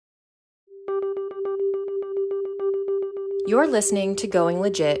You're listening to Going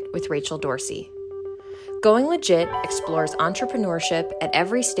Legit with Rachel Dorsey. Going Legit explores entrepreneurship at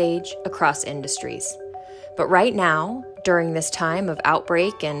every stage across industries. But right now, during this time of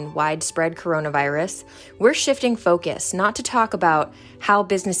outbreak and widespread coronavirus, we're shifting focus not to talk about how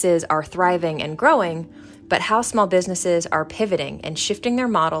businesses are thriving and growing, but how small businesses are pivoting and shifting their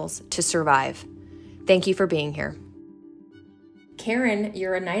models to survive. Thank you for being here. Karen,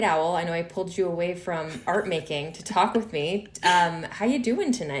 you're a night owl. I know I pulled you away from art making to talk with me. How you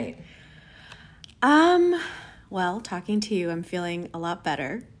doing tonight? Well, talking to you, I'm feeling a lot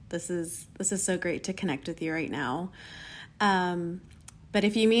better. This is so great to connect with you right now. But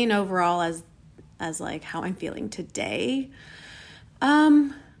if you mean overall as like how I'm feeling today,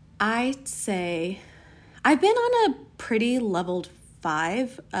 I'd say I've been on a pretty leveled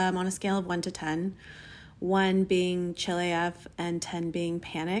 5, on a scale of 1 to 10. 1 being chill AF and 10 being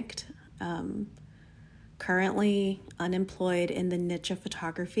panicked. Currently unemployed in the niche of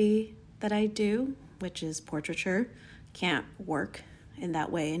photography that I do, which is portraiture. Can't work in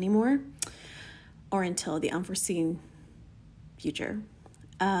that way anymore or until the unforeseen future.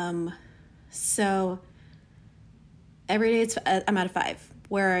 So every day I'm at a 5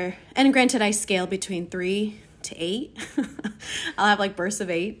 and granted I scale between 3 to 8. I'll have like bursts of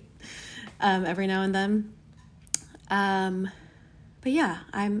 8. Every now and then. But yeah,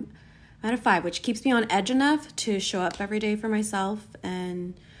 I'm at a 5, which keeps me on edge enough to show up every day for myself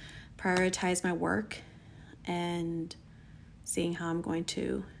and prioritize my work and seeing how I'm going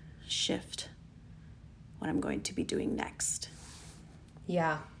to shift what I'm going to be doing next.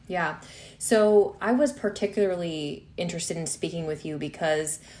 Yeah. So I was particularly interested in speaking with you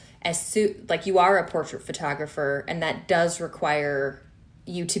because you are a portrait photographer, and that does require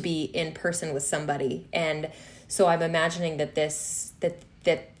you to be in person with somebody. And so I'm imagining that the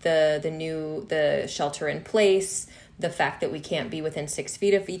shelter in place, the fact that we can't be within 6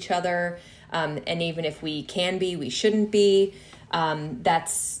 feet of each other, and even if we can be, we shouldn't be.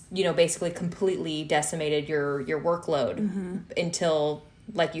 That's, basically completely decimated your workload until,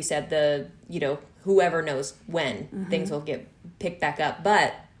 like you said, whoever knows when things will get picked back up.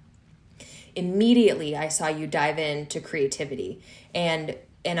 But immediately I saw you dive into creativity, and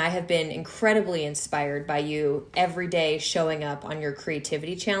I have been incredibly inspired by you every day showing up on your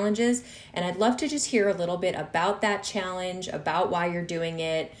creativity challenges. And I'd love to just hear a little bit about that challenge, about why you're doing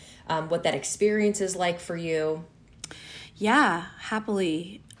it, what that experience is like for you. Yeah,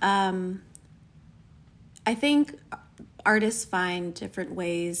 happily. I think artists find different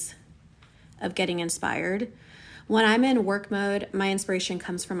ways of getting inspired. When I'm in work mode, my inspiration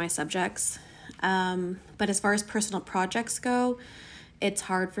comes from my subjects. But as far as personal projects go, it's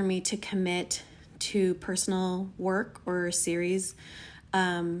hard for me to commit to personal work or a series.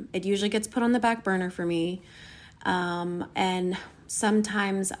 It usually gets put on the back burner for me. And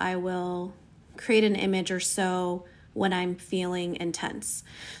sometimes I will create an image or so when I'm feeling intense.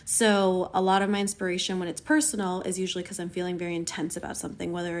 So a lot of my inspiration when it's personal is usually because I'm feeling very intense about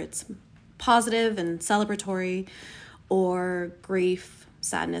something, whether it's positive and celebratory or grief,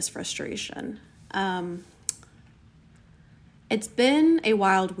 sadness, frustration. It's been a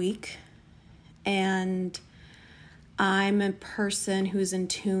wild week, and I'm a person who's in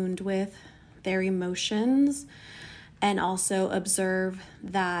tune with their emotions and also observe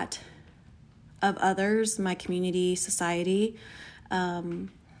that of others, my community, society.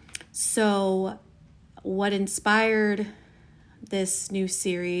 So what inspired this new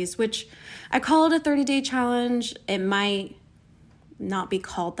series, which I call it a 30-day challenge. It might not be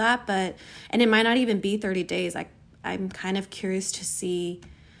called that, and it might not even be 30 days. I'm kind of curious to see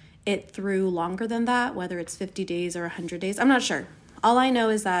it through longer than that, whether it's 50 days or 100 days. I'm not sure. All I know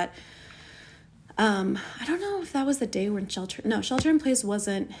is that, I don't know if that was the day when shelter in place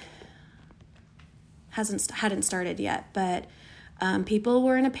hadn't started yet, but people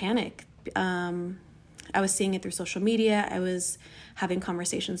were in a panic. I was seeing it through social media. I was having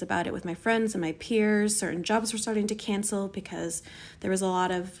conversations about it with my friends and my peers. Certain jobs were starting to cancel because there was a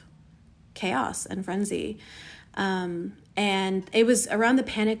lot of chaos and frenzy. And it was around the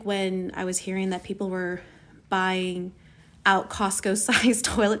panic when I was hearing that people were buying out Costco-sized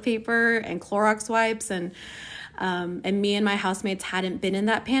toilet paper and Clorox wipes, and me and my housemates hadn't been in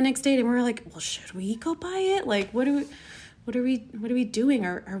that panic state, and we were like, well, should we go buy it? Like, what are we doing?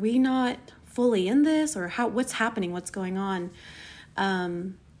 Are we not fully in this, or what's happening? What's going on?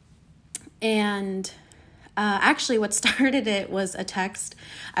 Actually what started it was a text.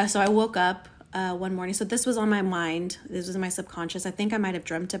 So I woke up one morning. So this was on my mind. This was in my subconscious. I think I might have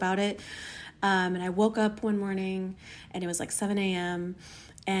dreamt about it. And I woke up one morning and it was like 7 a.m.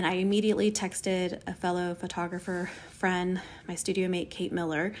 And I immediately texted a fellow photographer friend, my studio mate, Kate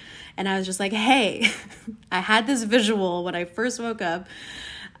Miller. And I was just like, hey, I had this visual when I first woke up.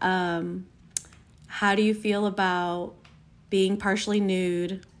 How do you feel about being partially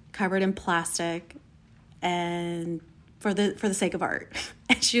nude, covered in plastic, and for the sake of art?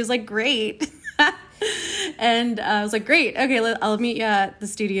 And she was like, great. And I was like, great. Okay, I'll meet you at the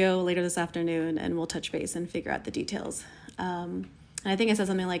studio later this afternoon and we'll touch base and figure out the details. And I think I said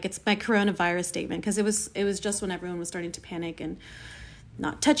something like, it's my coronavirus statement, because it was just when everyone was starting to panic and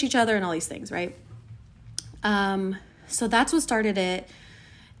not touch each other and all these things, right? So that's what started it.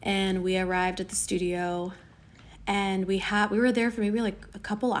 And we arrived at the studio, and we were there for maybe like a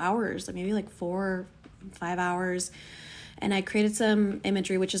couple hours, maybe like 4 or 5 hours. And I created some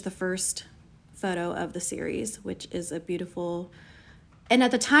imagery, which is the first photo of the series, which is a beautiful. And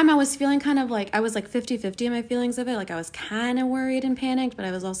at the time I was feeling kind of like, I was like 50-50 in my feelings of it. Like I was kind of worried and panicked, but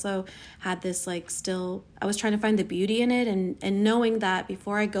I was also had this like still, I was trying to find the beauty in it, and knowing that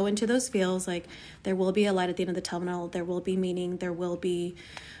before I go into those feels, like there will be a light at the end of the tunnel, there will be meaning, there will be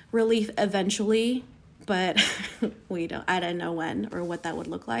relief eventually, but I didn't know when or what that would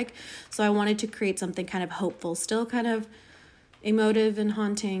look like. So I wanted to create something kind of hopeful, still kind of emotive and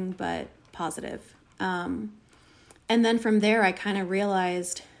haunting, but positive. And then from there, I kind of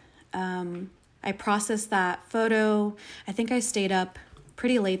realized, I processed that photo. I think I stayed up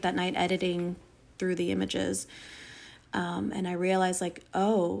pretty late that night editing through the images. And I realized like,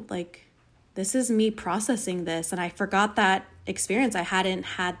 oh, like this is me processing this. And I forgot that experience. I hadn't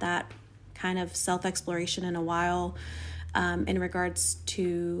had that kind of self-exploration in a while, in regards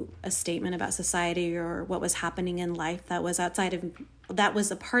to a statement about society or what was happening in life that was that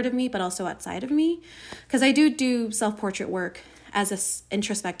was a part of me, but also outside of me. Because I do self-portrait work as a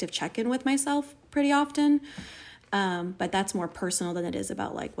introspective check-in with myself pretty often. But that's more personal than it is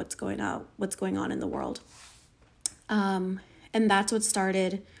about like what's going on in the world. And that's what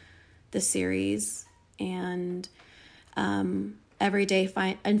started the series. And finding everyday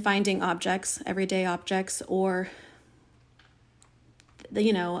objects, or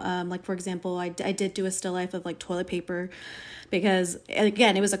like for example, I did do a still life of like toilet paper, because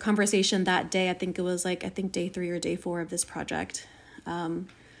again, it was a conversation that day. I think day 3 or day 4 of this project.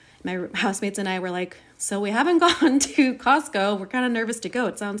 My housemates and I were like, so we haven't gone to Costco. We're kind of nervous to go.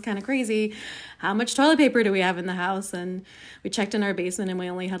 It sounds kind of crazy. How much toilet paper do we have in the house? And we checked in our basement and we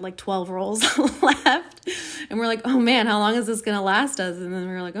only had like 12 rolls left. And we're like, oh man, how long is this going to last us? And then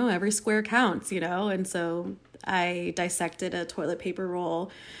we were like, oh, every square counts, And so I dissected a toilet paper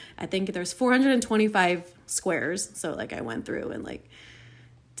roll. I think there's 425 squares. So like I went through and like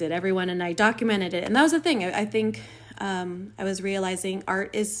did everyone, and I documented it. And that was the thing. I think I was realizing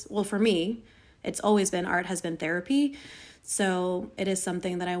art is, well, for me, it's always been, art has been therapy. So it is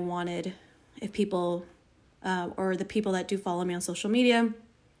something that I wanted, if people, or the people that do follow me on social media,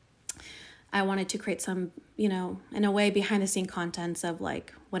 I wanted to create some, in a way, behind the scene contents of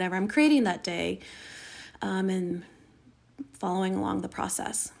like whatever I'm creating that day, and following along the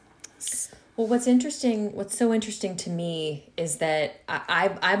process. Well, what's so interesting to me is that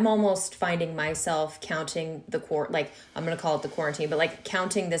I'm almost finding myself counting I'm going to call it the quarantine, but like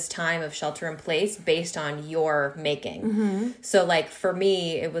counting this time of shelter in place based on your making. Mm-hmm. So like for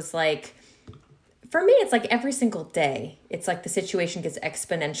me, it's like every single day, it's like the situation gets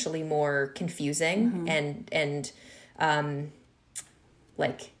exponentially more confusing. Mm-hmm. and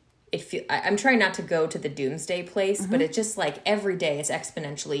like I'm trying not to go to the doomsday place, mm-hmm. but it's just like every day is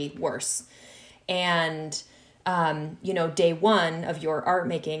exponentially worse. And, day 1 of your art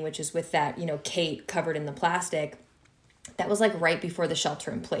making, which is with that, Kate covered in the plastic, that was like right before the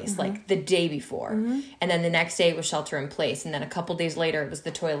shelter in place, mm-hmm. like the day before. Mm-hmm. And then the next day it was shelter in place. And then a couple days later it was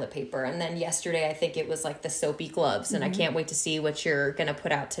the toilet paper. And then yesterday, I think it was like the soapy gloves. Mm-hmm. And I can't wait to see what you're going to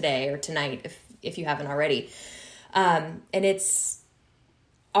put out today or tonight if you haven't already. And it's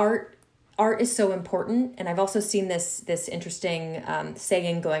art is so important. And I've also seen this interesting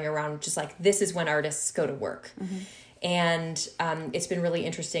saying going around, just like, this is when artists go to work. Mm-hmm. And it's been really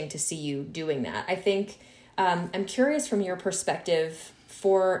interesting to see you doing that. I think I'm curious from your perspective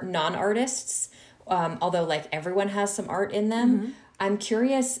for non-artists, although like everyone has some art in them. Mm-hmm. I'm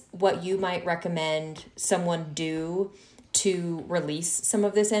curious what you might recommend someone do to release some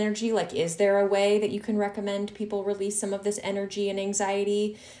of this energy. Like, is there a way that you can recommend people release some of this energy and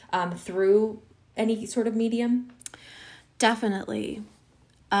anxiety through any sort of medium? Definitely.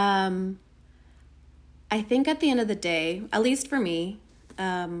 I think at the end of the day, at least for me,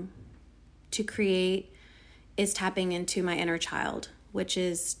 to create is tapping into my inner child, which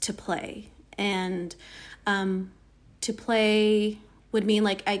is to play. And to play would mean,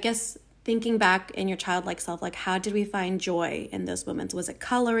 like, I guess thinking back in your childlike self, like, how did we find joy in those moments? Was it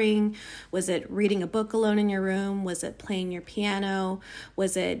coloring? Was it reading a book alone in your room? Was it playing your piano?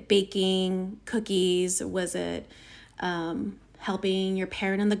 Was it baking cookies? Was it helping your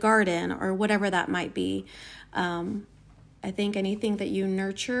parent in the garden, or whatever that might be? I think anything that you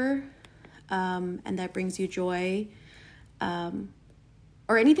nurture and that brings you joy,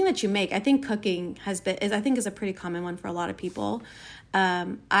 or anything that you make. I think cooking is a pretty common one for a lot of people.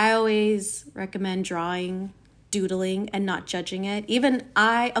 I always recommend drawing, doodling, and not judging it.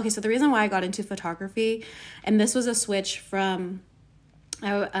 So the reason why I got into photography, and this was a switch from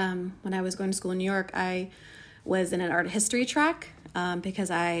when I was going to school in New York, I was in an art history track because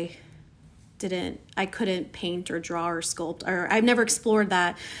I couldn't paint or draw or sculpt, or I've never explored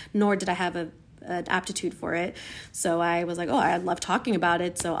that, nor did I have an aptitude for it. So I was like, oh, I love talking about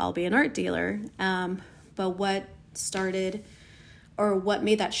it, so I'll be an art dealer. But what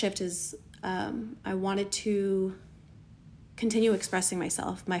made that shift is I wanted to continue expressing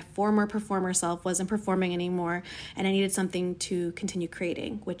myself. My former performer self wasn't performing anymore, and I needed something to continue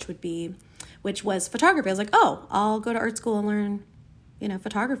creating, which was photography. I was like, oh, I'll go to art school and learn,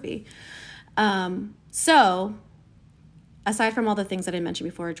 photography. So aside from all the things that I mentioned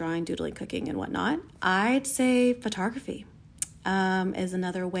before, drawing, doodling, cooking, and whatnot, I'd say photography is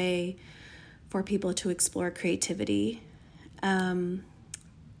another way for people to explore creativity.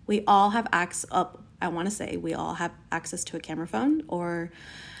 We all have access to a camera phone, or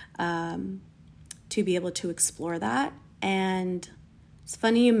to be able to explore that. And it's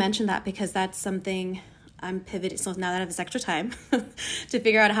funny you mentioned that, because that's something I'm pivoting. So now that I have this extra time to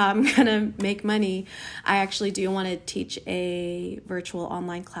figure out how I'm going to make money, I actually do want to teach a virtual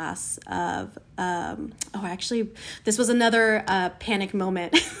online class of, this was another panic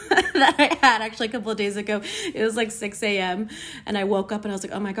moment that I had actually a couple of days ago. It was like 6 a.m. and I woke up and I was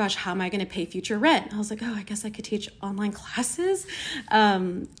like, oh my gosh, how am I going to pay future rent? I was like, oh, I guess I could teach online classes.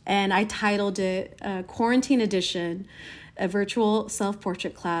 And I titled it Quarantine Edition, a virtual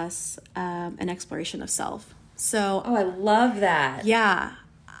self-portrait class, an exploration of self. So, oh, I love that. Yeah.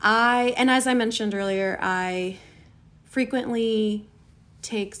 And as I mentioned earlier, I frequently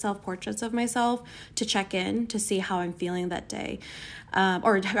take self-portraits of myself to check in, to see how I'm feeling that day,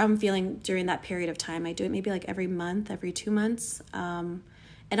 or how I'm feeling during that period of time. I do it maybe like every month, every 2 months. And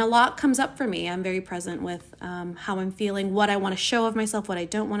a lot comes up for me. I'm very present with how I'm feeling, what I want to show of myself, what I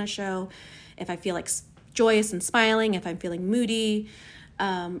don't want to show, if I feel like joyous and smiling, if I'm feeling moody.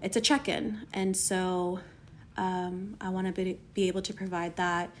 It's a check-in. And so I want to be able to provide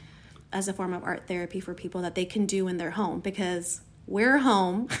that as a form of art therapy for people that they can do in their home, because we're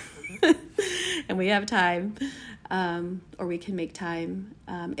home and we have time, or we can make time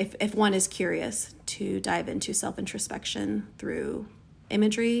if one is curious to dive into self-introspection through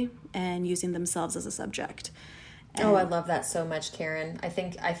imagery and using themselves as a subject. Oh, I love that so much, Karen. I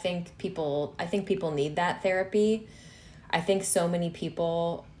think people need that therapy. I think so many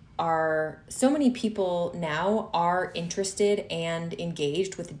people now are interested and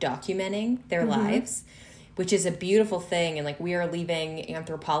engaged with documenting their lives, which is a beautiful thing. And like, we are leaving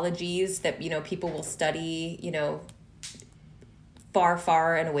anthropologies that, people will study, far,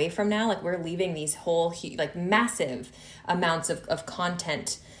 far and away from now. Like, we're leaving these whole, massive amounts of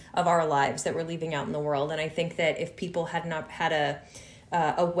content of our lives that we're leaving out in the world. And I think that if people had not had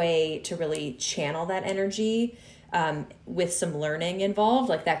a way to really channel that energy with some learning involved,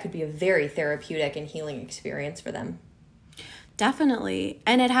 like, that could be a very therapeutic and healing experience for them. Definitely.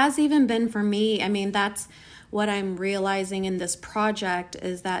 And it has even been for me. I mean, that's what I'm realizing in this project,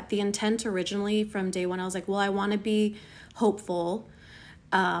 is that the intent originally from day one, I was like, well, I want to be hopeful.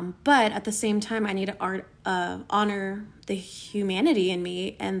 But at the same time, I need to honor the humanity in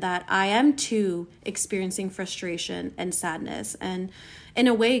me, and that I am too experiencing frustration and sadness, and in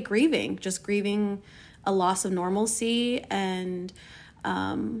a way grieving a loss of normalcy, and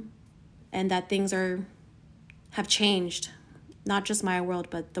that things have changed, not just my world,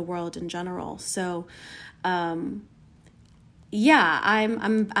 but the world in general. So, I'm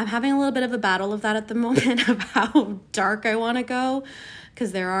having a little bit of a battle of that at the moment, of how dark I want to go,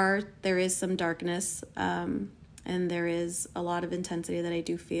 because there is some darkness, and there is a lot of intensity that I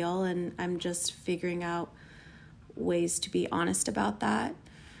do feel, and I'm just figuring out ways to be honest about that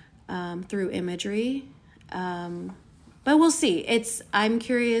through imagery. But we'll see. I'm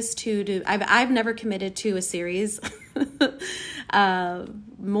curious to do. I've never committed to a series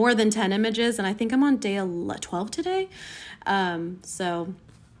more than 10 images, and I think I'm on day 12 today. So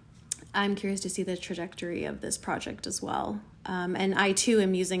I'm curious to see the trajectory of this project as well. And I too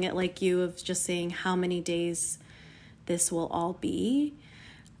am using it like you, of just seeing how many days this will all be.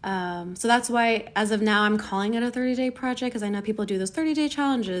 So that's why, as of now, I'm calling it a 30-day project, because I know people do those 30-day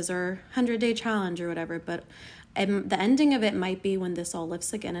challenges or 100-day challenge or whatever, but the ending of it might be when this all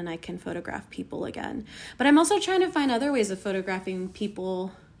lifts again and I can photograph people again. But I'm also trying to find other ways of photographing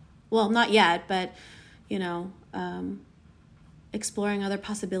people. Well, not yet, but, exploring other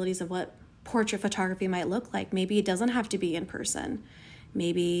possibilities of what portrait photography might look like. Maybe it doesn't have to be in person.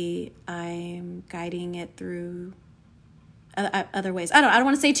 Maybe I'm guiding it through other ways. I don't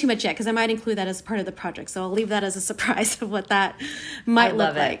want to say too much yet, because I might include that as part of the project. So I'll leave that as a surprise of what that might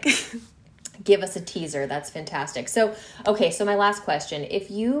look like. Give us a teaser. That's fantastic. So my last question,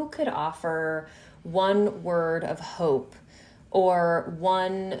 if you could offer one word of hope or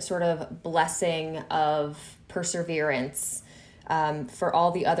one sort of blessing of perseverance for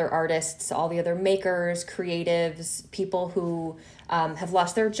all the other artists, all the other makers, creatives, people who have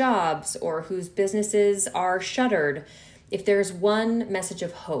lost their jobs or whose businesses are shuttered, if there's one message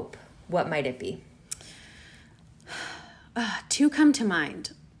of hope, what might it be? Two come to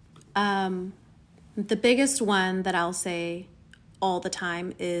mind. The biggest one that I'll say all the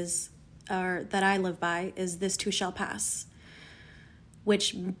time or that I live by, is this too shall pass,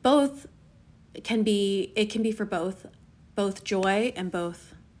 which can be for both joy and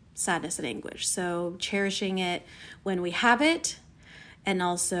both sadness and anguish. So cherishing it when we have it, and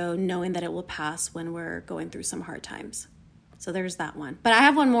also knowing that it will pass when we're going through some hard times. So there's that one. But I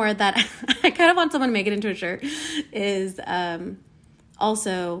have one more that I kind of want someone to make it into a shirt, is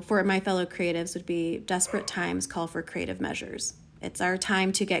also for my fellow creatives, would be desperate times call for creative measures. It's our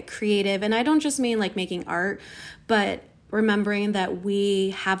time to get creative. And I don't just mean like making art, but remembering that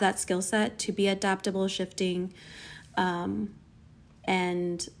we have that skill set to be adaptable, shifting,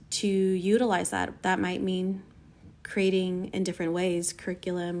 and to utilize that. That might mean creating in different ways,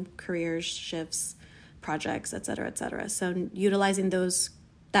 curriculum, careers, shifts, projects, et cetera, et cetera. So utilizing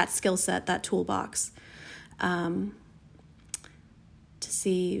that skill set, that toolbox, to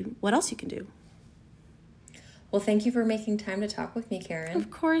see what else you can do. Well, thank you for making time to talk with me, Karen. Of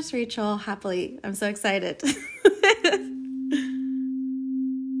course, Rachel, happily. I'm so excited.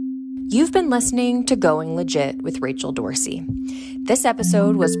 You've been listening to Going Legit with Rachel Dorsey. This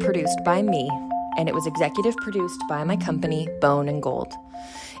episode was produced by me, and it was executive produced by my company, Bone and Gold.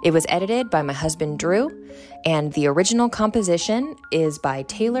 It was edited by my husband, Drew, and the original composition is by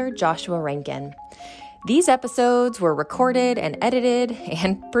Taylor Joshua Rankin. These episodes were recorded and edited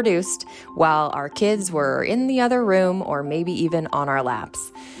and produced while our kids were in the other room or maybe even on our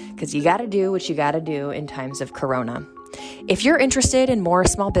laps, because you got to do what you got to do in times of Corona. If you're interested in more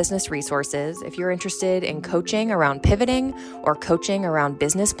small business resources, if you're interested in coaching around pivoting or coaching around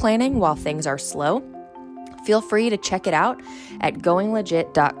business planning while things are slow, feel free to check it out at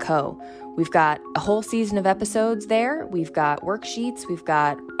goinglegit.co. We've got a whole season of episodes there. We've got worksheets, we've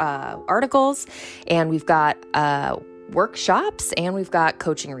got articles, and we've got workshops, and we've got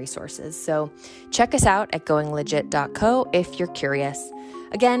coaching resources. So check us out at goinglegit.co if you're curious.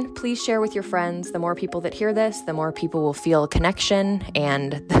 Again, please share with your friends. The more people that hear this, the more people will feel a connection,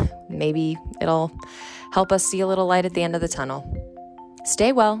 and maybe it'll help us see a little light at the end of the tunnel.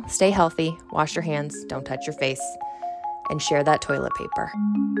 Stay well, stay healthy, wash your hands, don't touch your face, and share that toilet paper.